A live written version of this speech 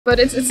But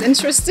it's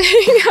interesting.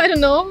 I don't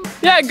know.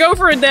 Yeah, go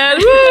for it, Dad.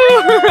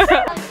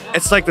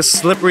 It's like the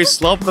slippery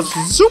slope of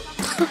zoop.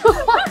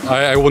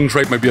 I wouldn't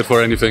trade my beard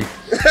for anything.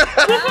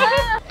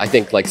 I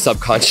think like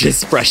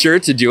subconscious pressure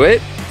to do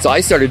it. So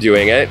I started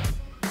doing it.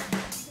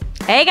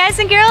 Hey guys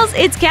and girls,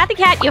 it's Kathy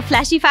Cat, your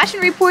flashy fashion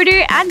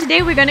reporter, and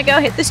today we're gonna go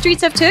hit the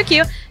streets of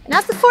Tokyo and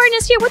ask the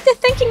foreigners here what they're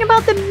thinking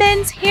about the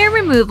men's hair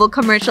removal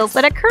commercials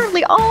that are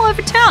currently all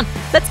over town.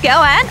 Let's go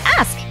and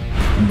ask.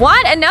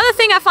 Another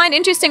thing I find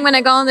interesting when I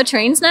go on the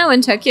trains now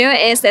in Tokyo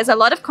is there's a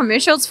lot of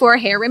commercials for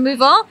hair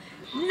removal.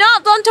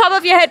 Not on top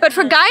of your head, but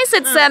for guys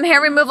it's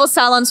hair removal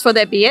salons for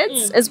their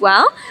beards as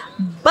well.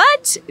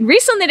 But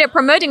recently they're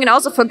promoting it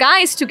also for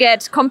guys to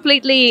get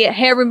completely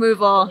hair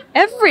removal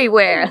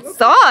everywhere.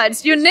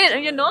 Thoughts? You're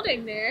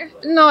nodding there.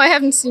 No, I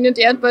haven't seen it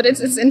yet, but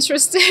it's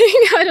interesting.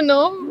 I don't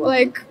know.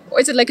 Like,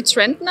 is it like a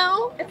trend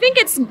now? I think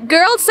it's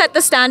girls set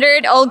the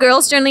standard. All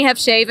girls generally have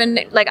shaven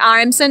like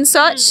arms and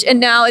such, and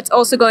now it's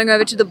also going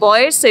over to the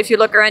boys. So if you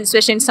look around,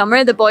 especially in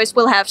summer, the boys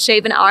will have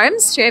shaven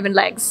arms, shaven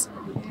legs.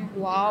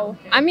 Wow.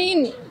 I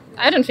mean,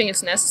 I don't think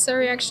it's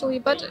necessary actually,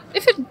 but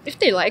if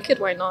they like it,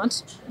 why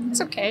not?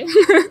 It's okay.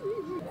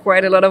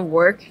 Quite a lot of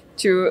work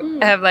to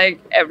have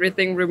like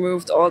everything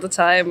removed all the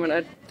time, and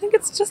I think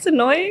it's just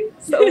annoying.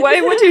 So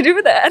why would you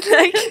do that?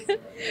 Like,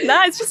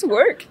 nah, it's just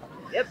work.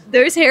 Yep.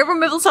 Those hair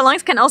removal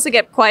salons can also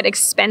get quite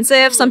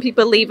expensive. Some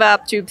people leave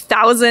up to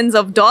thousands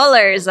of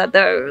dollars at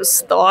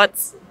those.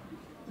 Thoughts?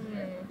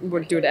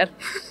 Wouldn't do that.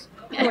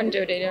 I wouldn't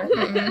do it either.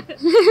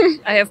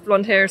 I have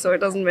blonde hair, so it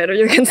doesn't matter.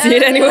 You can see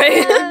it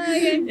anyway.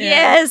 Yeah.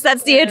 Yes,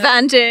 that's the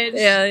advantage.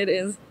 Yeah, it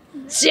is.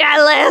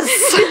 Jealous.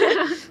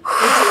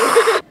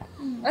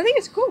 I think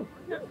it's cool.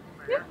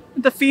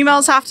 The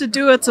females have to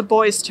do it, it's a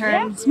boy's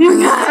turn.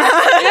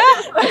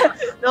 Yeah.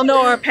 They'll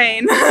know our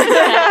pain.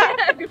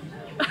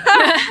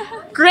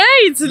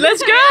 Great,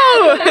 let's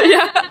go!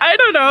 Yeah, I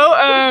don't know.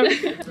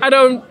 I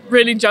don't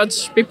really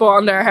judge people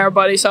on their hair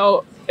body,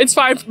 so it's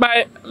fine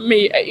by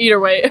me either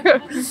way.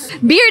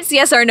 Beards,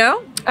 yes or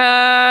no?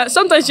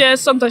 Sometimes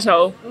yes, sometimes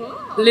no.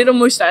 Little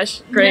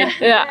mustache, great.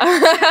 Yeah.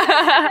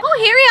 Oh,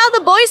 hairy are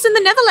the boys in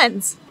the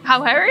Netherlands.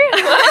 How hairy?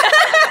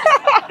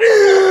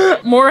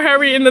 More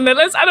hairy in the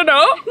Netherlands? I don't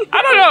know.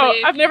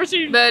 Probably. I've never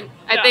seen. But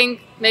I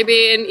think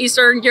maybe in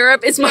Eastern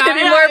Europe it's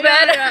maybe more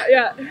bad.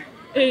 Yeah.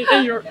 In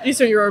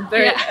Eastern Europe,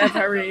 they're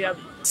hairy. Yeah.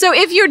 So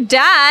if your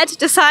dad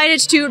decided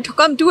to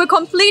come do a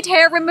complete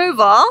hair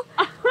removal,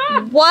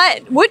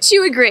 what would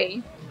you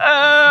agree?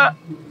 Yeah,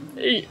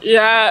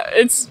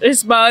 it's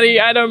his body.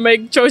 I don't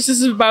make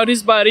choices about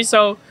his body,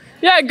 so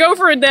yeah, go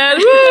for it, Dad.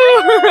 You,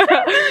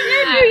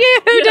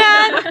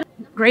 Dad.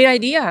 Great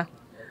idea.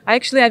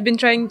 I've been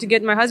trying to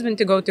get my husband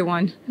to go to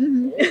one.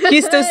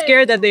 He's so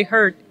scared that they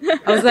hurt.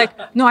 I was like,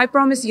 no, I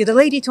promise you. The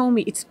lady told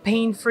me it's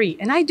pain-free.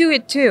 And I do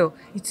it too.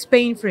 It's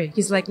pain-free.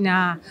 He's like,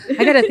 nah,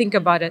 I gotta think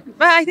about it.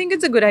 But I think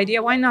it's a good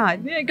idea. Why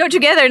not? Yeah, go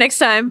together next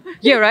time.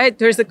 Yeah, right?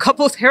 There's a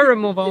couple's hair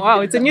removal.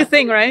 Wow, it's a new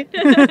thing, right?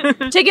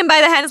 Take him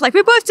by the hand. It's like,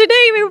 we're both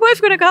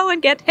gonna go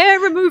and get hair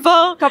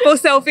removal. Couple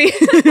selfie.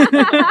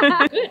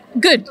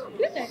 Good,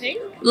 I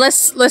think.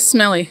 Less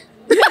smelly.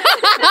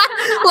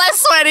 Less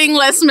sweating,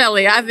 less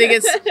smelly. I think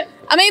it's.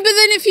 I mean, but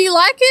then if you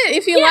like it,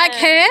 if you like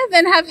hair,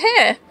 then have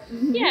hair.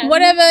 Yeah.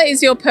 Whatever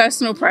is your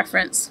personal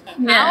preference.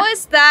 How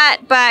is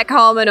that back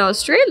home in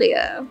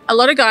Australia? A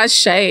lot of guys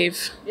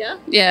shave. Yeah.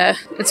 Yeah,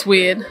 it's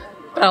weird,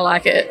 but I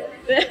like it.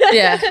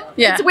 Yeah.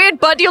 It's weird,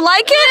 but you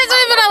like it? It's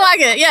weird, but I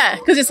like it. Yeah,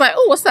 because it's like,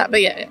 oh, what's that? But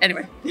yeah,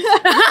 anyway.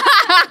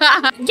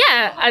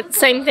 Yeah,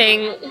 same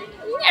thing.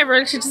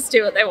 Everyone should just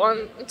do what they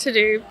want to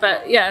do,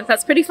 but yeah,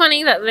 that's pretty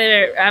funny that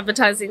they're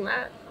advertising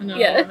that. No,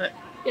 yeah. I love it.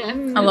 Yeah,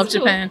 I love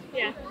Japan.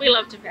 Yeah, we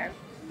love Japan.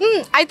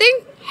 I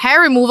think hair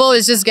removal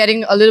is just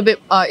getting a little bit,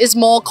 it's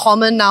more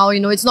common now, you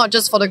know, it's not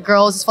just for the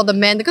girls, it's for the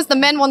men, because the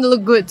men want to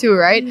look good too,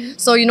 right?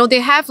 So, you know, they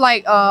have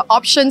like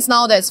options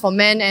now that's for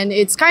men, and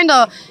it's kind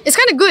of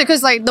good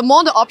because like the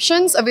more the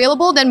options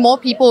available, then more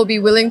people will be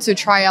willing to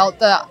try out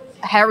the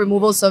hair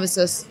removal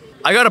services.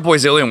 I got a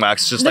Brazilian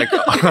wax just like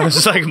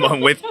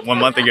 1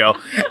 month ago,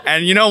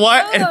 and you know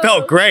what? It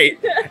felt great.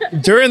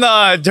 During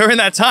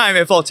that time,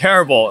 it felt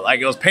terrible. Like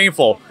it was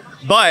painful,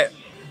 but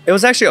it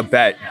was actually a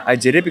bet. I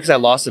did it because I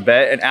lost a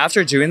bet, and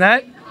after doing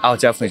that, I'll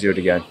definitely do it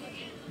again.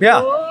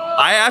 Yeah,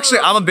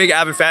 I'm a big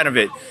avid fan of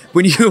it.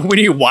 When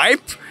you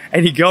wipe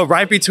and you go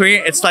right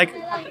between, it's like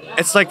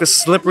the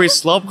slippery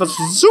slope goes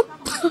zoop.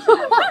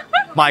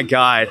 My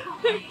God.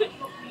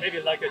 Maybe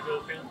like a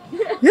dolphin.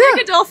 Yeah.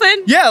 Like a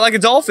dolphin? Yeah, like a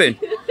dolphin.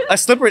 A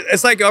slippery.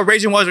 It's like a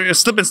raging water, a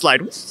slip and slide.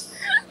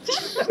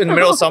 In the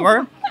middle of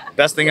summer,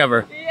 best thing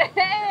ever.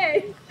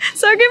 Yay!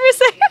 So give me a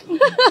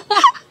second.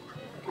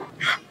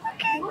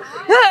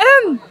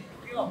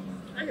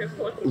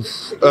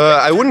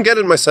 I wouldn't get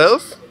it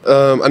myself.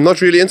 I'm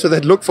not really into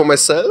that look for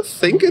myself.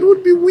 Think it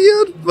would be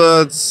weird,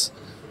 but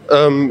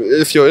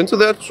if you're into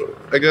that,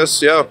 I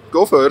guess, yeah,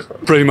 go for it.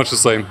 Pretty much the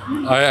same.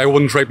 I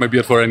wouldn't trade my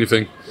beard for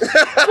anything.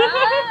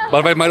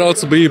 But that might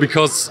also be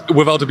because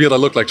without a beard I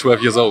look like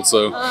 12 years old,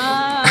 so...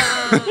 Yeah.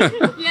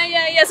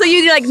 So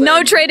you like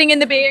no trading in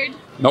the beard?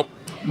 Nope.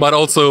 but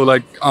also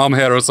like arm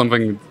hair or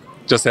something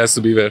just has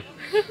to be there.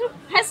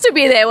 Has to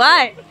be there.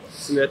 Why?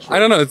 I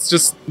don't know. It's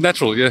just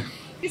natural. Yeah.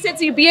 You said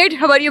so your beard.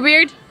 How about your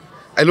beard?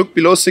 I look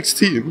below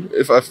 16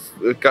 if I've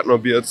got no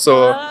beard,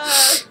 so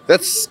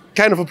that's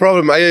kind of a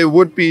problem. I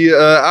would be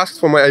asked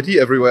for my ID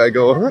everywhere I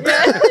go.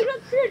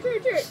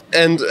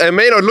 And I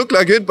may not look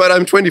like it, but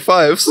I'm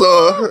 25,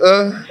 so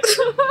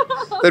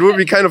that would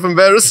be kind of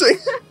embarrassing.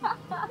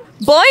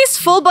 Boys,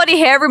 full body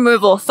hair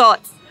removal.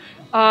 Thoughts?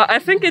 I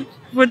think it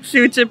would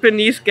suit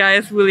Japanese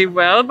guys really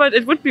well, but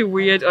it would be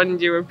weird on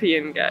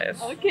European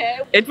guys. Okay.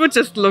 It would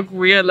just look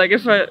weird. Like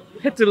if I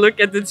had to look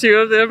at the two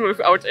of them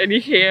without any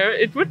hair,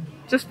 it would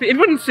just be, it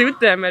wouldn't suit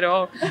them at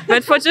all.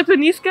 But for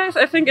Japanese guys,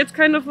 I think it's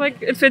kind of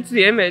like, it fits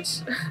the image.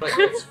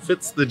 It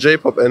fits the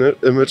J-pop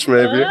image,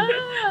 maybe.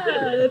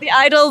 The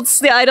idols.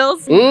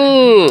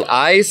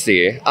 I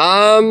see.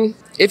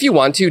 If you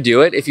want to,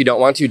 do it. If you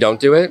don't want to, don't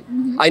do it.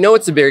 I know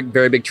it's a very,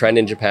 very big trend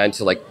in Japan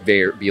to like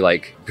be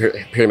like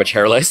pretty much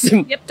hairless.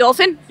 Yep,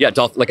 dolphin. Yeah,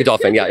 like a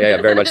dolphin.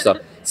 Yeah, very much so.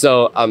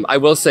 So I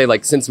will say,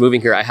 like, since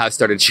moving here, I have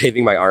started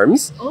shaving my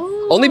arms.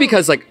 Only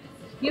because like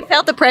you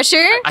felt the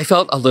pressure. I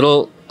felt a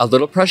little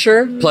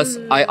pressure. Plus,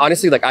 I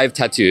honestly like I have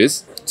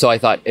tattoos, so I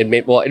thought it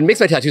makes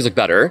my tattoos look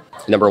better.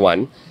 Number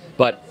one,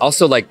 but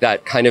also like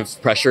that kind of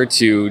pressure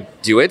to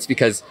do it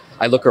because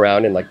I look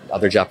around and like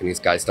other Japanese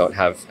guys don't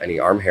have any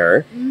arm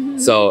hair.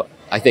 So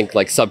I think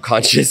like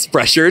subconscious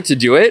pressure to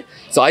do it.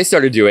 So I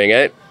started doing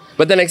it,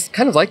 but then I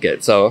kind of like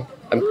it. So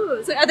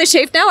So are they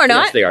shaved now or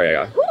not? Yes, they are.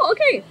 Yeah. Ooh,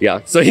 okay.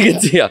 Yeah. So you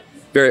can see. Yeah.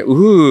 Very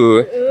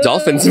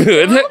dolphin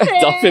smooth.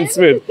 Dolphin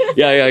smooth.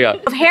 Yeah.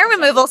 Of hair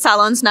removal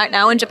salons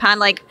now in Japan,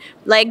 like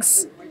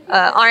legs,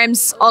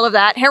 arms, all of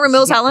that. Hair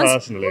removal salons.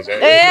 Personal, is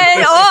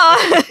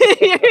it?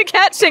 You're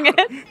catching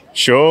it.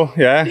 Sure,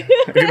 yeah.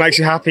 If it makes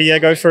you happy, yeah,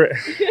 go for it.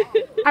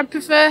 I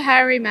prefer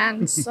hairy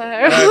men, so...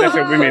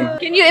 Definitely women.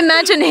 Can you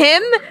imagine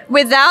him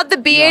without the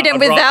beard and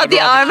without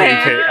the arm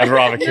hair? I'd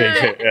rather keep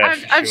it, yeah.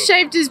 I've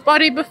shaved his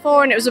body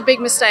before and it was a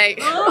big mistake.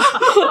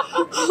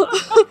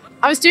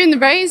 I was doing the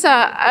razor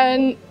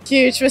and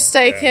huge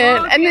mistake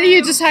and then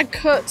you just had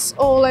cuts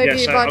all over your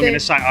so body. I'm going to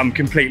say I'm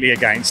completely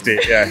against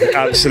it, yeah.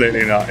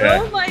 Absolutely not, yeah.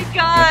 Oh my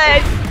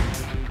god.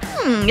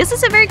 This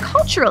is a very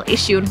cultural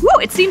issue. Whoa,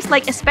 it seems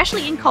like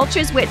especially in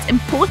cultures where it's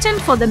important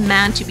for the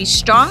man to be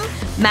strong,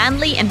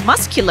 manly and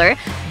muscular,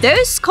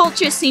 those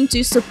cultures seem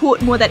to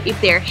support more that if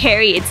they're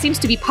hairy, it seems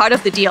to be part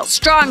of the deal.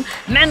 Strong,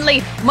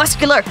 manly,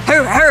 muscular,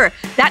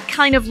 that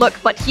kind of look.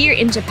 But here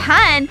in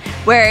Japan,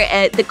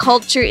 where the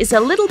culture is a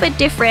little bit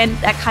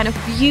different, that kind of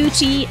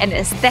beauty and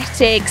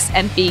aesthetics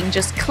and being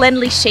just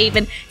cleanly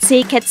shaven,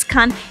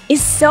 seiketsukan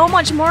is so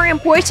much more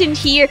important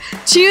here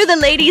to the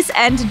ladies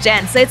and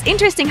gents. So it's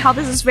interesting how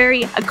this is very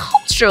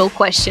cultural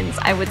questions,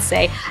 I would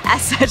say.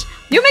 As such,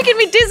 you're making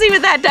me dizzy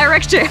with that,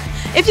 director.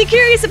 If you're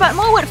curious about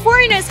more what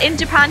foreigners in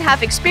Japan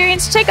have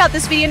experienced, check out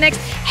this video next.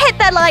 Hit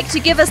that like to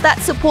give us that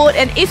support.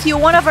 And if you're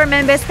one of our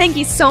members, thank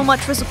you so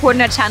much for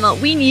supporting our channel.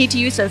 We need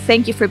you, so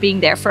thank you for being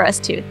there for us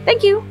too.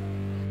 Thank you.